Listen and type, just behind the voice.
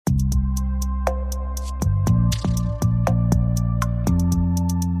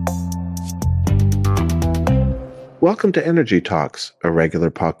Welcome to Energy Talks, a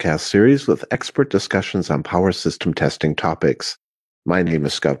regular podcast series with expert discussions on power system testing topics. My name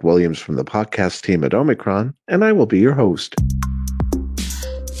is Scott Williams from the podcast team at Omicron, and I will be your host.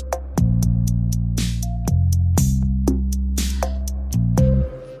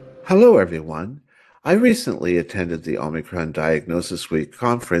 Hello, everyone. I recently attended the Omicron Diagnosis Week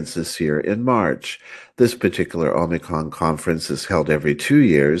conference this year in March. This particular Omicron conference is held every 2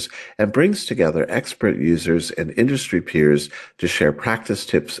 years and brings together expert users and industry peers to share practice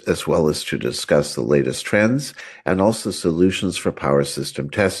tips as well as to discuss the latest trends and also solutions for power system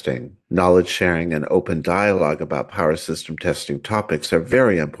testing. Knowledge sharing and open dialogue about power system testing topics are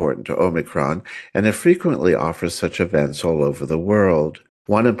very important to Omicron, and it frequently offers such events all over the world.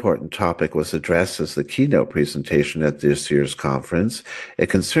 One important topic was addressed as the keynote presentation at this year's conference.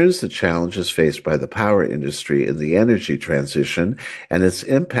 It concerns the challenges faced by the power industry in the energy transition and its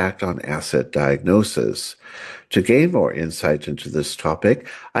impact on asset diagnosis. To gain more insight into this topic,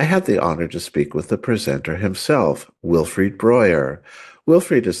 I had the honor to speak with the presenter himself, Wilfried Breuer.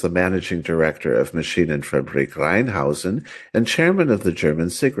 Wilfried is the managing director of Maschinenfabrik Rheinhausen and chairman of the German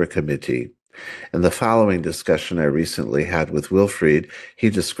SIGRA committee. In the following discussion I recently had with Wilfried, he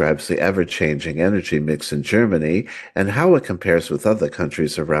describes the ever-changing energy mix in Germany and how it compares with other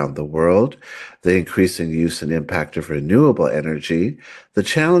countries around the world, the increasing use and impact of renewable energy, the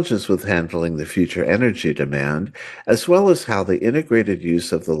challenges with handling the future energy demand, as well as how the integrated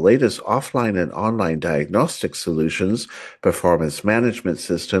use of the latest offline and online diagnostic solutions, performance management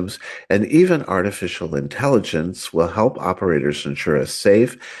systems, and even artificial intelligence will help operators ensure a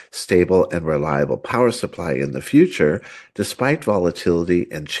safe, stable, and reliable power supply in the future, despite volatility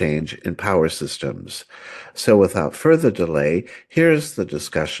and change in power systems. So without further delay, here's the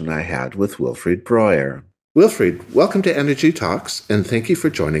discussion I had with Wilfried Breuer. Wilfried, welcome to Energy Talks, and thank you for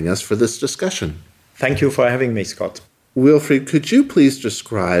joining us for this discussion. Thank you for having me, Scott. Wilfried, could you please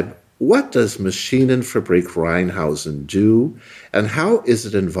describe what does Maschinenfabrik Rheinhausen do, and how is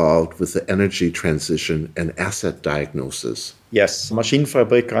it involved with the energy transition and asset diagnosis? Yes,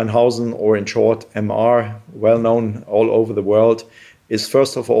 Maschinenfabrik Rheinhausen, or in short MR, well known all over the world, is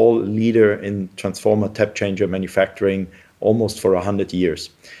first of all a leader in transformer tap changer manufacturing almost for 100 years.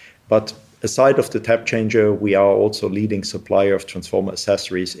 But aside of the tap changer, we are also leading supplier of transformer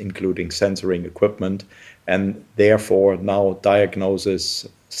accessories, including sensoring equipment, and therefore now diagnosis,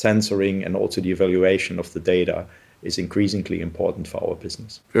 sensoring, and also the evaluation of the data is increasingly important for our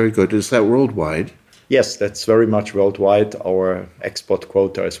business. Very good. Is that worldwide? Yes, that's very much worldwide. Our export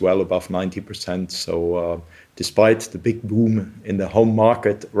quota is well above 90%. So despite the big boom in the home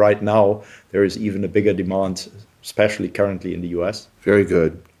market right now, there is even a bigger demand, especially currently in the US. Very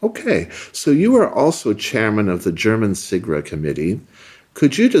good. Okay, so you are also chairman of the German SIGRA committee.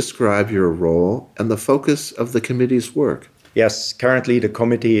 Could you describe your role and the focus of the committee's work? Yes, currently the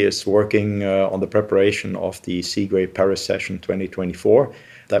committee is working on the preparation of the SIGRA Paris session 2024.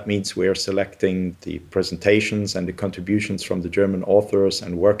 That means we are selecting the presentations and the contributions from the German authors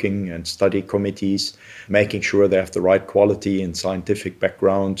and working and study committees, making sure they have the right quality and scientific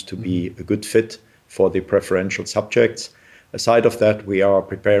background to be a good fit for the preferential subjects. Aside of that, we are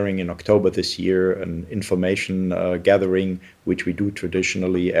preparing in October this year an information gathering, which we do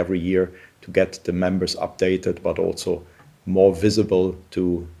traditionally every year to get the members updated, but also more visible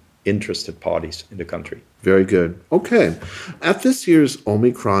to interested parties in the country. Very good. Okay. At this year's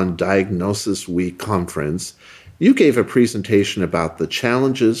Omicron Diagnosis Week conference, you gave a presentation about the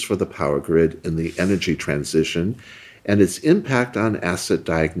challenges for the power grid in the energy transition and its impact on asset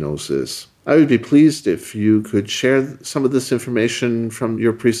diagnosis. I would be pleased if you could share some of this information from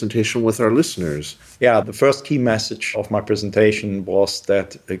your presentation with our listeners. Yeah, the first key message of my presentation was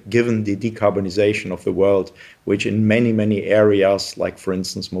that given the decarbonization of the world, which in many areas, like for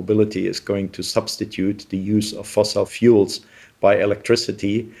instance mobility, is going to substitute the use of fossil fuels by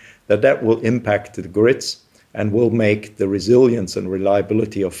electricity, that will impact the grids and will make the resilience and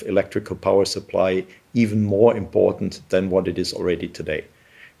reliability of electrical power supply even more important than what it is already today.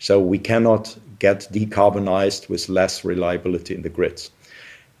 So we cannot get decarbonized with less reliability in the grids.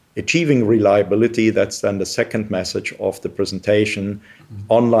 Achieving reliability, that's then the second message of the presentation.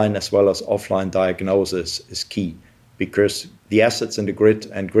 Online as well as offline diagnosis is key because the assets in the grid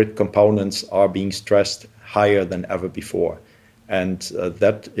and grid components are being stressed higher than ever before. And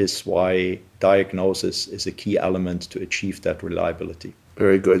that is why diagnosis is a key element to achieve that reliability.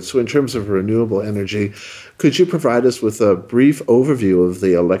 Very good. So in terms of renewable energy, could you provide us with a brief overview of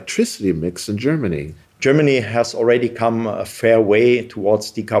the electricity mix in Germany? Germany has already come a fair way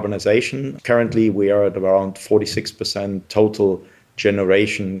towards decarbonization. Currently, we are at around 46% total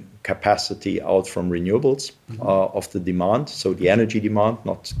generation capacity out from renewables of the demand, so the energy demand,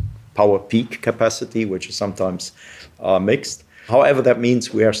 not power peak capacity, which is sometimes mixed. However, that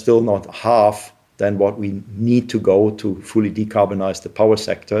means we are still not half than what we need to go to fully decarbonize the power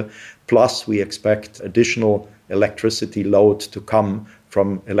sector. Plus, we expect additional electricity load to come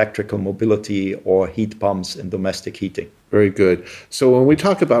from electrical mobility or heat pumps and domestic heating. Very good. So when we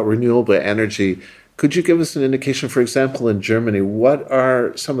talk about renewable energy, could you give us an indication, for example, in Germany, what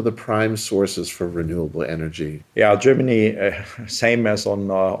are some of the prime sources for renewable energy? Yeah, Germany, same as on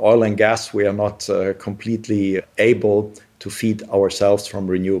oil and gas, we are not completely able to feed ourselves from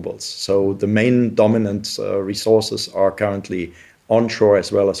renewables. So the main dominant resources are currently onshore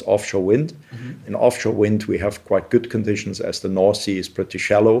as well as offshore wind. In offshore wind, we have quite good conditions as the North Sea is pretty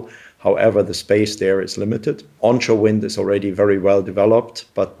shallow. However, the space there is limited. Onshore wind is already very well developed,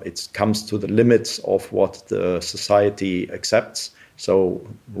 but it comes to the limits of what the society accepts. So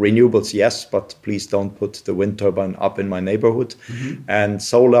renewables, yes, but please don't put the wind turbine up in my neighborhood. And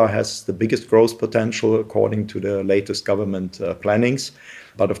solar has the biggest growth potential according to the latest government plannings.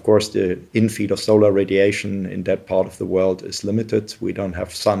 But of course, the infeed of solar radiation in that part of the world is limited. We don't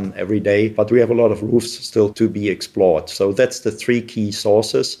have sun every day, but we have a lot of roofs still to be explored. So that's the three key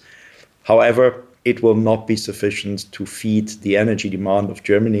sources. However, it will not be sufficient to feed the energy demand of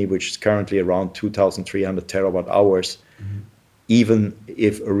Germany, which is currently around 2,300 terawatt hours. Even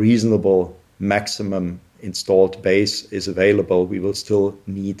if a reasonable maximum installed base is available, we will still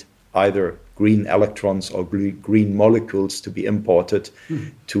need either green electrons or green molecules to be imported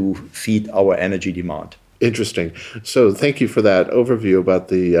to feed our energy demand. Interesting. So thank you for that overview about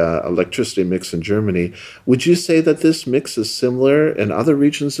the electricity mix in Germany. Would you say that this mix is similar in other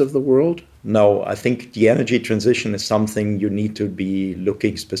regions of the world? No, I think the energy transition is something you need to be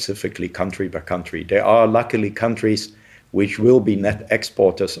looking specifically country by country. There are luckily countries which will be net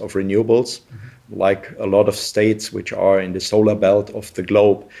exporters of renewables, like a lot of states which are in the solar belt of the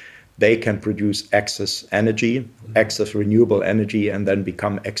globe. They can produce excess energy, excess renewable energy, and then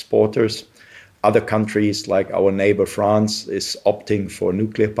become exporters. Other countries, like our neighbor France, is opting for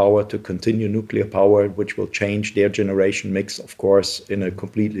nuclear power to continue nuclear power, which will change their generation mix, of course, in a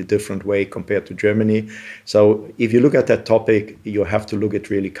completely different way compared to Germany. So if you look at that topic, you have to look at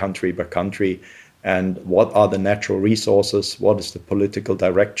really country by country. And what are the natural resources, what is the political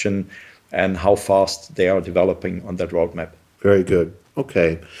direction, and how fast they are developing on that roadmap. Very good.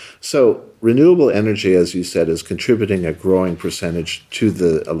 Okay. So renewable energy, as you said, is contributing a growing percentage to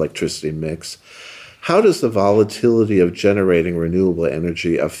the electricity mix. How does the volatility of generating renewable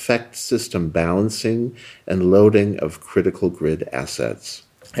energy affect system balancing and loading of critical grid assets?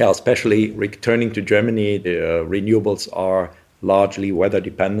 Yeah, especially returning to Germany, the renewables are largely weather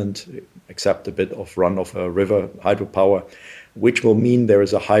dependent, except a bit of run of a river hydropower, which will mean there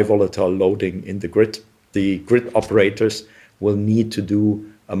is a high volatile loading in the grid. The grid operators will need to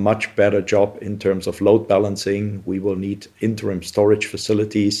do a much better job in terms of load balancing. We will need interim storage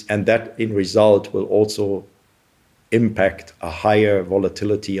facilities, and that in result will also impact a higher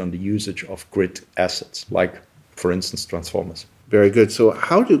volatility on the usage of grid assets, like, for instance, transformers. Very good. So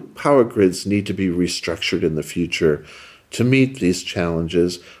how do power grids need to be restructured in the future to meet these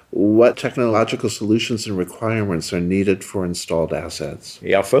challenges? What technological solutions and requirements are needed for installed assets?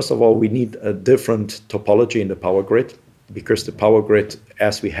 Yeah, first of all, we need a different topology in the power grid, because the power grid,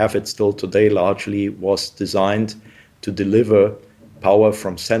 as we have it still today, largely was designed to deliver power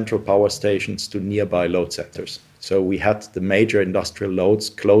from central power stations to nearby load centers. So we had the major industrial loads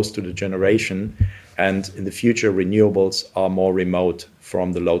close to the generation, and in the future, renewables are more remote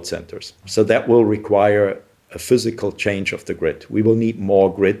from the load centers. So that will require a physical change of the grid. We will need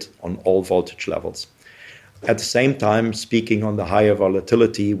more grid on all voltage levels. At the same time, speaking on the higher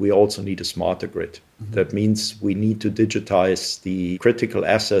volatility, we also need a smarter grid. That means we need to digitize the critical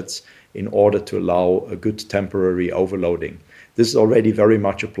assets in order to allow a good temporary overloading. This is already very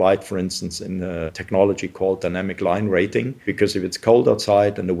much applied, for instance, in a technology called dynamic line rating, because if it's cold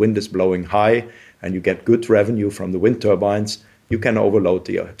outside and the wind is blowing high and you get good revenue from the wind turbines, you can overload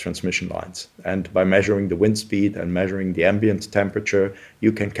the transmission lines. And by measuring the wind speed and measuring the ambient temperature,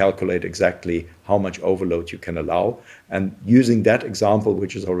 you can calculate exactly how much overload you can allow. And using that example,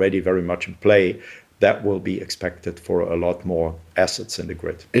 which is already very much in play, that will be expected for a lot more assets in the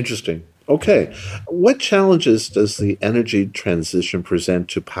grid. Interesting. Okay. What challenges does the energy transition present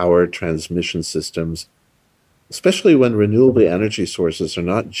to power transmission systems, especially when renewable energy sources are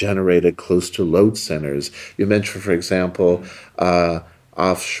not generated close to load centers? You mentioned, for example,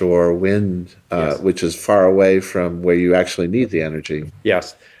 offshore wind, Yes. which is far away from where you actually need the energy.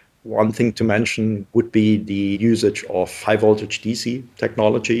 Yes. One thing to mention would be the usage of high voltage DC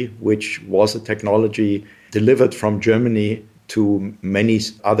technology, which was a technology delivered from Germany to many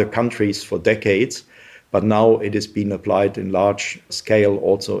other countries for decades. But now it is being applied in large scale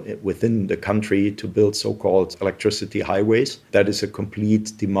also within the country to build so-called electricity highways. That is a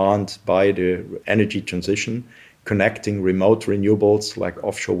complete demand by the energy transition, connecting remote renewables like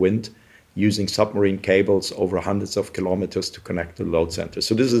offshore wind, using submarine cables over hundreds of kilometers to connect to load centers.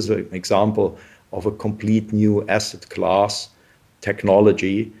 So this is an example of a complete new asset class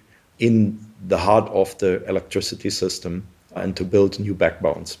technology in the heart of the electricity system and to build new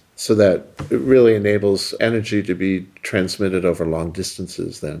backbones. So that it really enables energy to be transmitted over long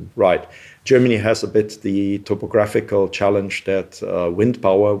distances then. Right. Germany has a bit the topographical challenge that wind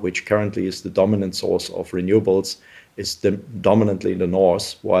power, which currently is the dominant source of renewables, is dominantly in the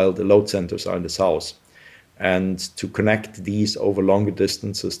north, while the load centers are in the south. And to connect these over longer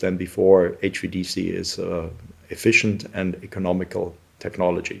distances than before, HVDC is efficient and economical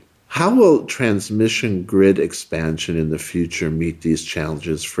technology. How will transmission grid expansion in the future meet these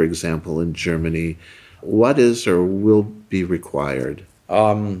challenges? For example, in Germany, what is or will be required?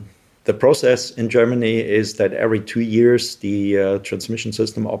 The process in Germany is that every 2 years, the transmission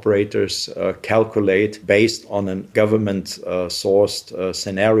system operators calculate based on a government-sourced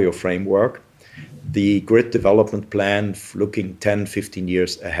scenario framework the grid development plan looking 10, 15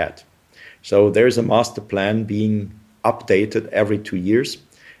 years ahead. So there's a master plan being updated every 2 years.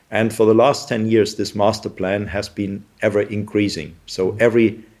 And for the last 10 years, this master plan has been ever increasing. So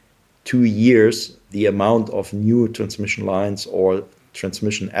every 2 years, the amount of new transmission lines or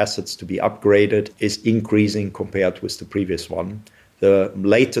transmission assets to be upgraded is increasing compared with the previous one. The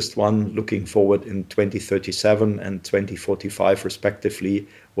latest one, looking forward in 2037 and 2045 respectively,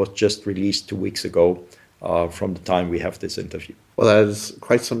 was just released 2 weeks ago from the time we have this interview. Well, that is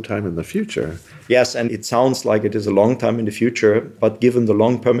quite some time in the future. Yes, and it sounds like it is a long time in the future, but given the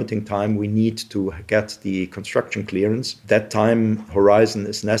long permitting time we need to get the construction clearance, that time horizon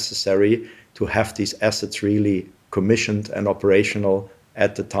is necessary to have these assets really commissioned and operational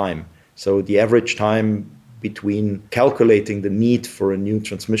at the time. So the average time between calculating the need for a new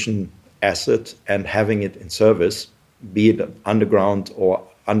transmission asset and having it in service, be it underground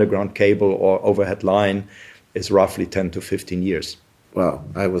cable or overhead line, is roughly 10 to 15 years. Wow,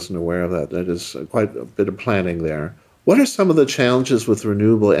 I wasn't aware of that. That is quite a bit of planning there. What are some of the challenges with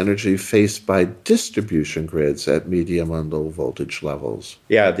renewable energy faced by distribution grids at medium and low voltage levels?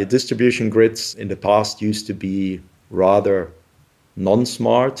 Yeah, the distribution grids in the past used to be rather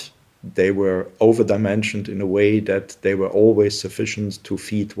non-smart. They were over-dimensioned in a way that they were always sufficient to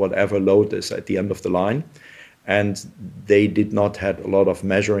feed whatever load is at the end of the line. And they did not have a lot of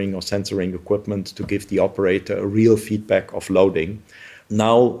measuring or sensoring equipment to give the operator a real feedback of loading.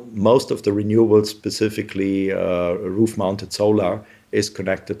 Now, most of the renewables, specifically roof-mounted solar, is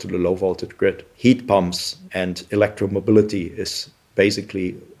connected to the low-voltage grid. Heat pumps and electromobility is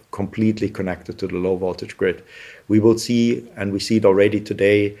basically completely connected to the low-voltage grid. We will see, and we see it already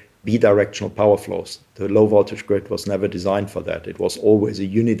today, bidirectional power flows. The low-voltage grid was never designed for that. It was always a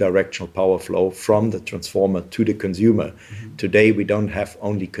unidirectional power flow from the transformer to the consumer. Mm-hmm. Today, we don't have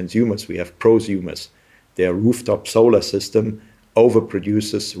only consumers, we have prosumers. Their rooftop solar system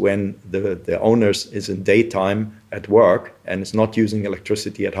overproduces when the owners is in daytime at work and is not using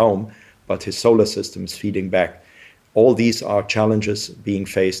electricity at home, but his solar system is feeding back. All these are challenges being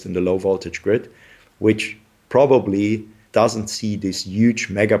faced in the low-voltage grid, which probably doesn't see these huge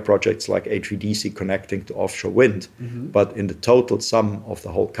mega projects like HVDC connecting to offshore wind, but in the total sum of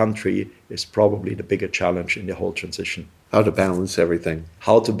the whole country is probably the bigger challenge in the whole transition. How to balance everything.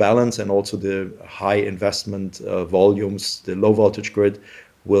 How to balance, and also the high investment volumes. The low voltage grid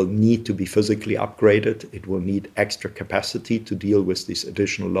will need to be physically upgraded. It will need extra capacity to deal with these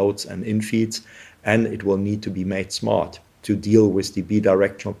additional loads and infeeds, and it will need to be made smart to deal with the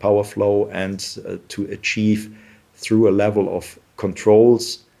bidirectional power flow and to achieve through a level of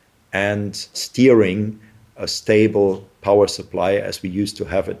controls and steering a stable power supply as we used to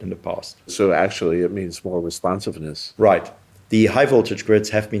have it in the past. So actually it means more responsiveness. Right. The high voltage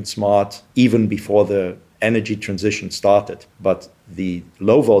grids have been smart even before the energy transition started, but the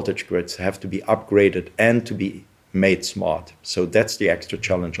low voltage grids have to be upgraded and to be made smart. So that's the extra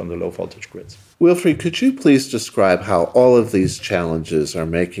challenge on the low voltage grids. Wilfried, could you please describe how all of these challenges are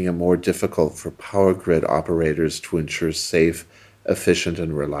making it more difficult for power grid operators to ensure safe, efficient,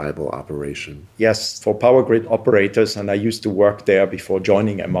 and reliable operation? Yes, for power grid operators, and I used to work there before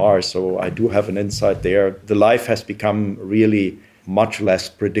joining MR, so I do have an insight there. The life has become really much less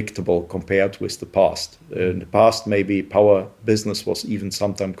predictable compared with the past. In the past, maybe power business was even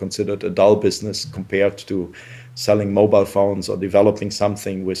sometimes considered a dull business compared to selling mobile phones or developing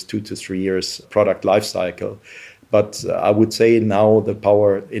something with 2 to 3 years product life cycle. But I would say now the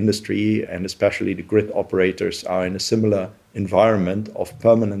power industry and especially the grid operators are in a similar environment of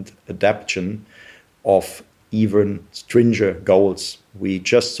permanent adaptation of even stringent goals. We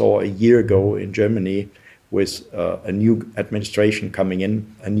just saw a year ago in Germany with a new administration coming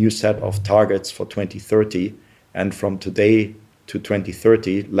in, a new set of targets for 2030. And from today to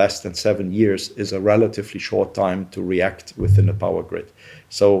 2030, less than 7 years is a relatively short time to react within a power grid.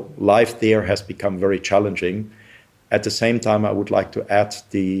 So life there has become very challenging. At the same time, I would like to add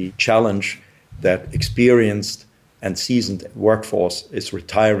the challenge that experienced and seasoned workforce is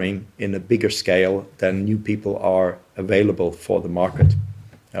retiring in a bigger scale than new people are available for the market.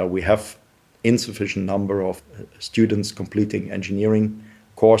 We have insufficient number of students completing engineering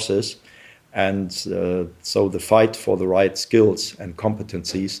courses, and so the fight for the right skills and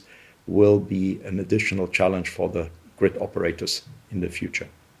competencies will be an additional challenge for the grid operators in the future.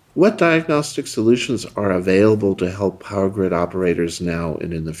 What diagnostic solutions are available to help power grid operators now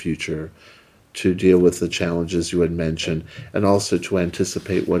and in the future to deal with the challenges you had mentioned and also to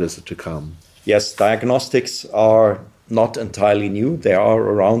anticipate what is to come? Yes, diagnostics are not entirely new. They are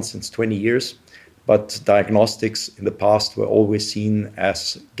around since 20 years, but diagnostics in the past were always seen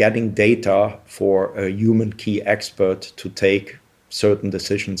as getting data for a human key expert to take certain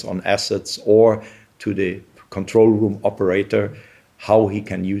decisions on assets or to the control room operator how he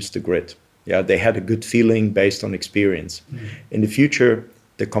can use the grid. Yeah, they had a good feeling based on experience. Mm-hmm. In the future,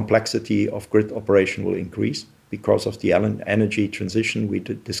 the complexity of grid operation will increase because of the energy transition. We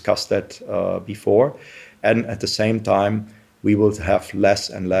discussed that before. And at the same time, we will have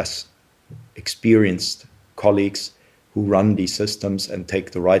less and less experienced colleagues who run these systems and take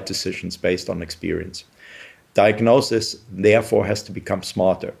the right decisions based on experience. Diagnosis, therefore, has to become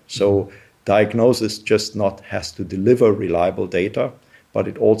smarter. So diagnosis just not has to deliver reliable data, but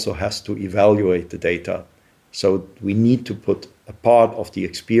it also has to evaluate the data. So we need to put a part of the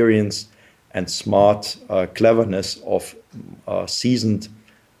experience and smart cleverness of seasoned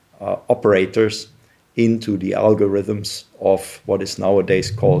operators into the algorithms of what is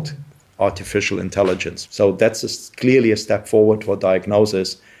nowadays called artificial intelligence. So that's clearly a step forward for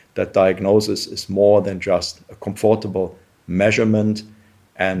diagnosis, that diagnosis is more than just a comfortable measurement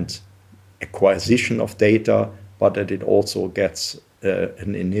and acquisition of data, but that it also gets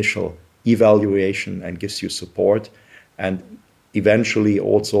an initial evaluation and gives you support. And eventually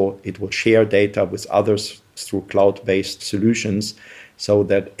also it will share data with others through cloud-based solutions so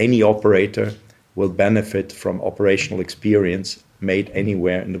that any operator will benefit from operational experience made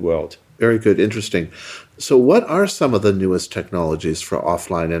anywhere in the world. Very good, interesting. So what are some of the newest technologies for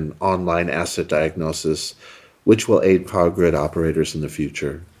offline and online asset diagnosis which will aid power grid operators in the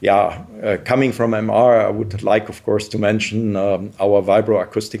future? Yeah, coming from MR, I would like, of course, to mention our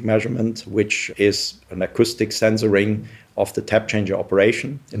vibroacoustic measurement, which is an acoustic sensoring of the tap changer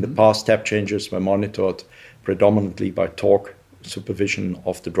operation. In the past, tap changers were monitored predominantly by torque supervision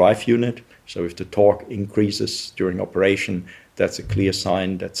of the drive unit. So if the torque increases during operation, that's a clear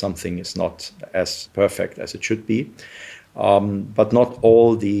sign that something is not as perfect as it should be. But not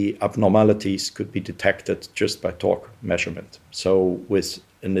all the abnormalities could be detected just by torque measurement. So with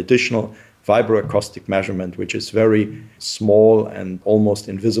an additional vibroacoustic measurement, which is very small and almost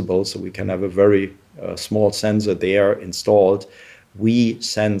invisible, so we can have a very small sensor there installed, we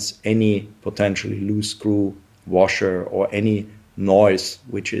sense any potentially loose screw, washer, or any noise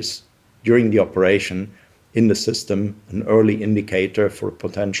which is during the operation in the system, an early indicator for a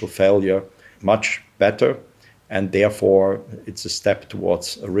potential failure, much better. And therefore, it's a step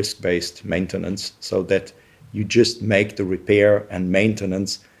towards a risk-based maintenance so that you just make the repair and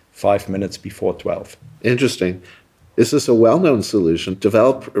maintenance 5 minutes before 12. Interesting. Is this a well-known solution,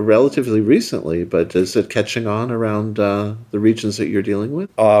 developed relatively recently, but is it catching on around the regions that you're dealing with?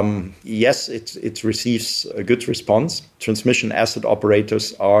 Yes, it receives a good response. Transmission asset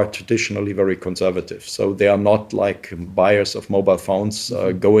operators are traditionally very conservative. So they are not like buyers of mobile phones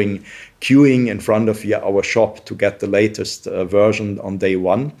going queuing in front of our shop to get the latest version on day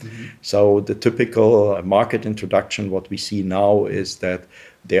one. Mm-hmm. So the typical market introduction, what we see now is that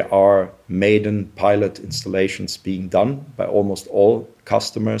there are maiden pilot installations being done by almost all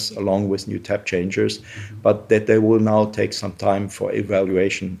customers along with new tap changers, but that they will now take some time for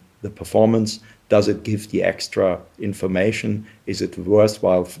evaluation. The performance, does it give the extra information? Is it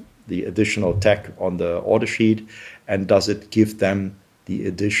worthwhile, the additional tech on the order sheet? And does it give them the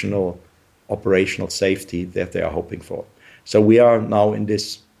additional operational safety that they are hoping for? So we are now in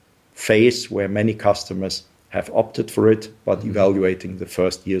this phase where many customers have opted for it, but evaluating the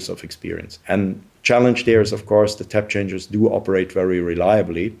first years of experience. And challenge there is, of course, the tap changers do operate very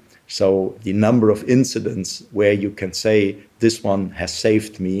reliably. So the number of incidents where you can say this one has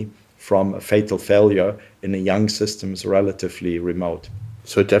saved me from a fatal failure in a young system is relatively remote.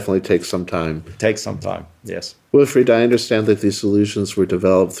 So it definitely takes some time. It takes some time, yes. Wilfried, I understand that these solutions were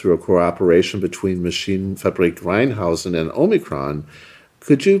developed through a cooperation between Maschinenfabrik Rheinhausen and Omicron.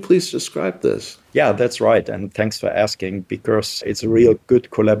 Could you please describe this? Yeah, that's right. And thanks for asking, because it's a real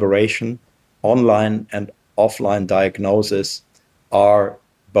good collaboration. Online and offline diagnosis are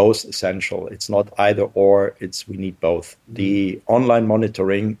both essential. It's not either or, it's we need both. The online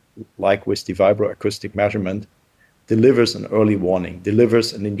monitoring, like with the vibroacoustic measurement, delivers an early warning,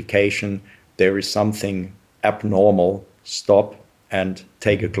 delivers an indication there is something abnormal, stop and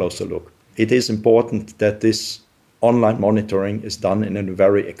take a closer look. It is important that this online monitoring is done in a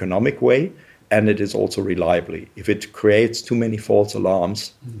very economic way, and it is also reliably. If it creates too many false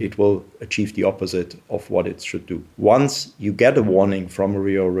alarms, it will achieve the opposite of what it should do. Once you get a warning from a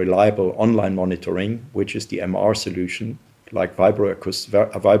real reliable online monitoring, which is the MR solution, like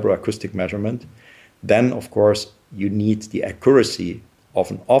vibroacoustic measurement, then of course you need the accuracy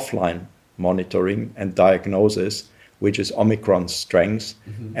of an offline monitoring and diagnosis, which is Omicron's strength.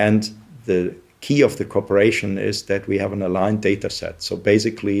 And the key of the cooperation is that we have an aligned data set. So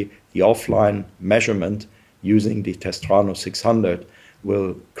basically, the offline measurement using the Testrano 600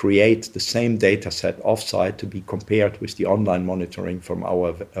 will create the same data set offsite to be compared with the online monitoring from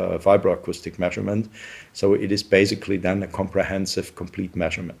our vibroacoustic measurement. So it is basically then a comprehensive, complete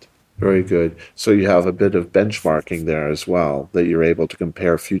measurement. Very good. So you have a bit of benchmarking there as well that you're able to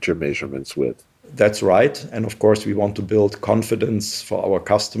compare future measurements with. That's right. And of course, we want to build confidence for our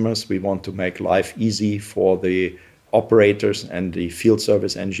customers. We want to make life easy for the operators and the field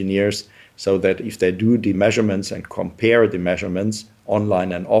service engineers so that if they do the measurements and compare the measurements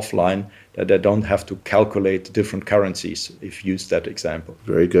online and offline, that they don't have to calculate different currencies, if you use that example.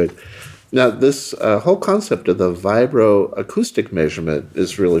 Very good. Now, this whole concept of the vibroacoustic measurement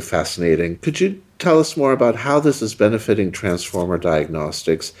is really fascinating. Could you tell us more about how this is benefiting transformer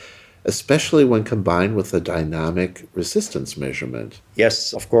diagnostics, especially when combined with the dynamic resistance measurement?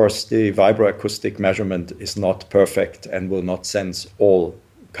 Yes, of course, the vibroacoustic measurement is not perfect and will not sense all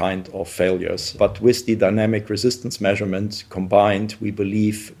kind of failures. But with the dynamic resistance measurement combined, we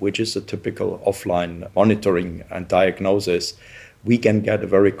believe, which is a typical offline monitoring and diagnosis, we can get a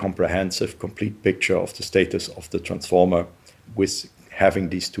very comprehensive, complete picture of the status of the transformer with having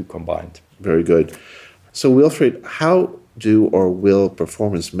these two combined. Very good. So, Wilfried, how do or will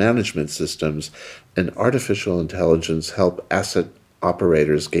performance management systems and artificial intelligence help asset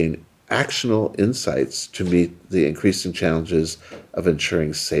operators gain actionable insights to meet the increasing challenges of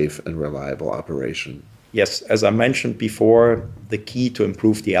ensuring safe and reliable operation? Yes, as I mentioned before, the key to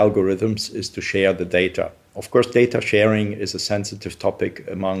improve the algorithms is to share the data. Of course, data sharing is a sensitive topic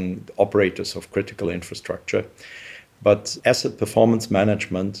among operators of critical infrastructure, but asset performance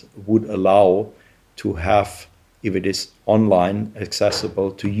management would allow to have, if it is online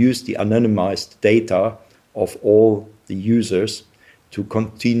accessible, to use the anonymized data of all the users to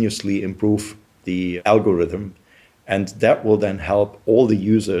continuously improve the algorithm. And that will then help all the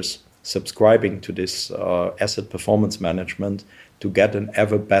users subscribing to this asset performance management to get an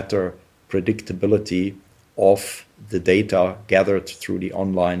ever better predictability of the data gathered through the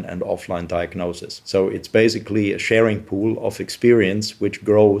online and offline diagnosis. So it's basically a sharing pool of experience which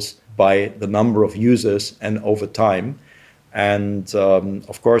grows by the number of users and over time. And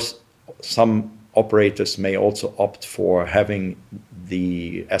of course, some operators may also opt for having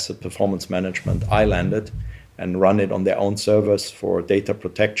the asset performance management islanded and run it on their own servers for data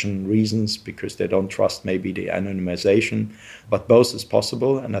protection reasons because they don't trust maybe the anonymization. But both is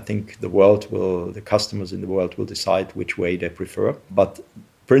possible, and I think the customers in the world will decide which way they prefer. But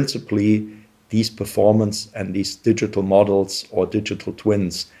principally, these performance and these digital models or digital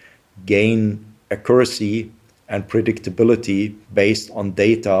twins gain accuracy and predictability based on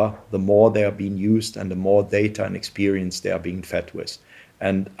data. The more they are being used and the more data and experience they are being fed with.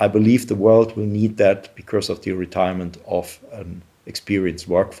 And I believe the world will need that because of the retirement of an experienced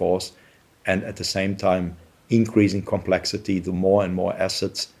workforce and at the same time increasing complexity, the more and more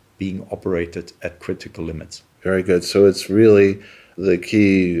assets being operated at critical limits. Very good. So it's really the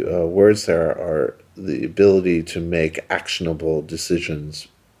key words there are the ability to make actionable decisions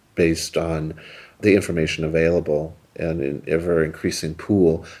based on the information available and an ever-increasing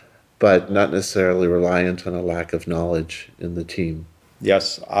pool, but not necessarily reliant on a lack of knowledge in the team.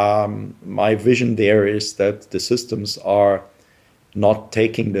 Yes, my vision there is that the systems are not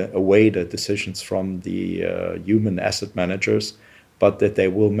taking away the decisions from the human asset managers, but that they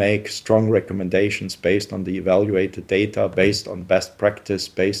will make strong recommendations based on the evaluated data, based on best practice,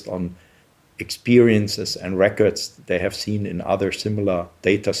 based on experiences and records they have seen in other similar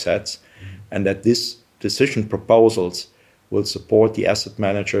data sets, and that these decision proposals will support the asset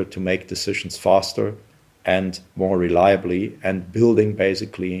manager to make decisions faster and more reliably, and building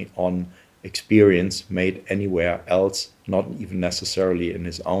basically on experience made anywhere else, not even necessarily in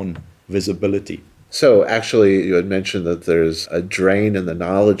his own visibility. So actually, you had mentioned that there's a drain in the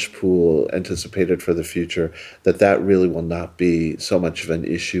knowledge pool anticipated for the future, that really will not be so much of an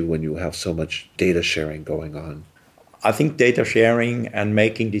issue when you have so much data sharing going on. I think data sharing and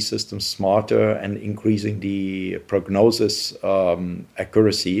making these systems smarter and increasing the prognosis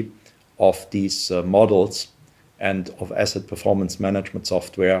accuracy of these models and of asset performance management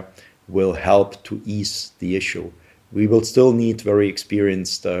software will help to ease the issue. We will still need very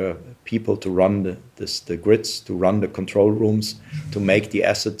experienced people to run the grids, to run the control rooms, to make the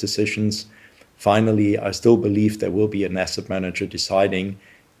asset decisions. Finally, I still believe there will be an asset manager deciding,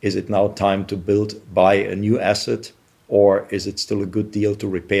 is it now time to buy a new asset, or is it still a good deal to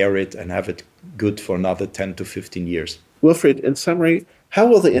repair it and have it good for another 10 to 15 years? Wilfried, in summary, how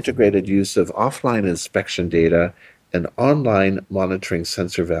will the integrated use of offline inspection data and online monitoring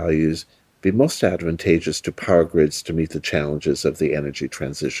sensor values be most advantageous to power grids to meet the challenges of the energy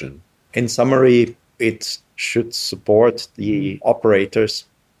transition? In summary, it should support the operators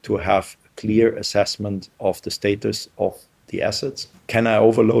to have a clear assessment of the status of the assets. Can I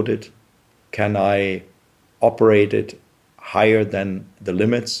overload it? Can I operate it higher than the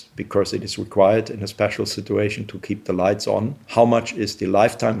limits because it is required in a special situation to keep the lights on? How much is the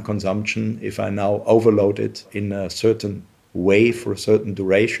lifetime consumption if I now overload it in a certain way for a certain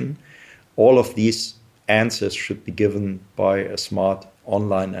duration? All of these answers should be given by a smart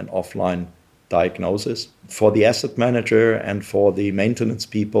online and offline diagnosis. For the asset manager and for the maintenance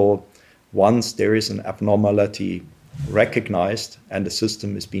people, once there is an abnormality recognized and the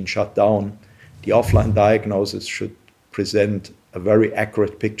system is being shut down, the offline diagnosis should present a very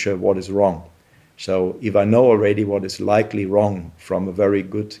accurate picture of what is wrong. So if I know already what is likely wrong from a very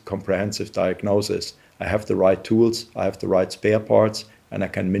good comprehensive diagnosis, I have the right tools, I have the right spare parts, and I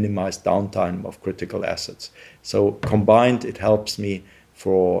can minimize downtime of critical assets. So combined, it helps me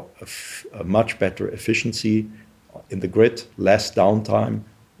for a much better efficiency in the grid, less downtime,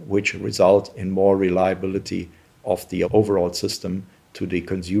 which result in more reliability of the overall system to the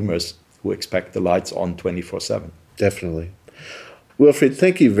consumers who expect the lights on 24/7. Definitely. Wilfried,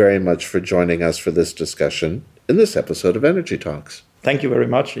 thank you very much for joining us for this discussion in this episode of Energy Talks. Thank you very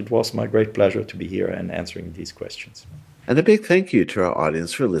much. It was my great pleasure to be here and answering these questions. And a big thank you to our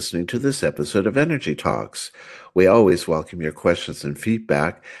audience for listening to this episode of Energy Talks. We always welcome your questions and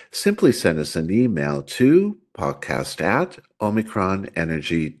feedback. Simply send us an email to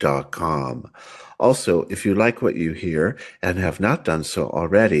podcast@omicronenergy.com. Also, if you like what you hear and have not done so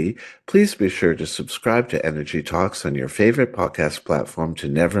already, please be sure to subscribe to Energy Talks on your favorite podcast platform to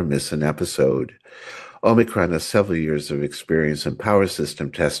never miss an episode. Omicron has several years of experience in power system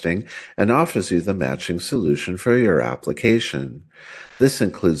testing and offers you the matching solution for your application. This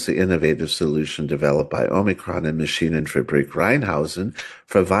includes the innovative solution developed by Omicron and Maschinenfabrik Rheinhausen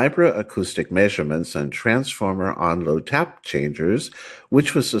for vibroacoustic measurements on transformer on-load tap changers,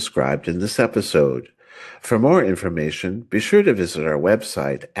 which was described in this episode. For more information, be sure to visit our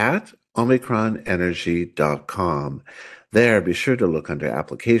website at omicronenergy.com. There, be sure to look under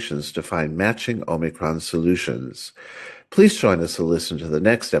applications to find matching Omicron solutions. Please join us to listen to the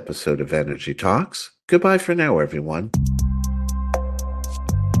next episode of Energy Talks. Goodbye for now, everyone.